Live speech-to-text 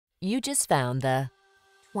You just found the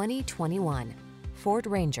 2021 Ford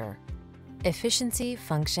Ranger. Efficiency,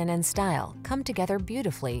 function, and style come together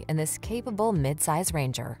beautifully in this capable midsize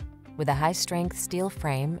Ranger. With a high-strength steel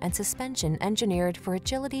frame and suspension engineered for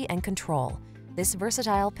agility and control, this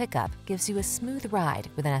versatile pickup gives you a smooth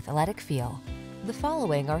ride with an athletic feel. The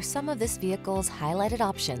following are some of this vehicle's highlighted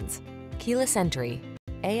options: keyless entry,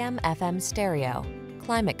 AM/FM stereo,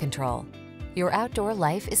 climate control. Your outdoor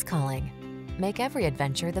life is calling. Make every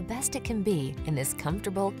adventure the best it can be in this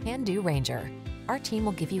comfortable, can-do Ranger. Our team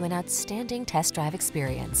will give you an outstanding test drive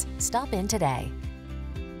experience. Stop in today.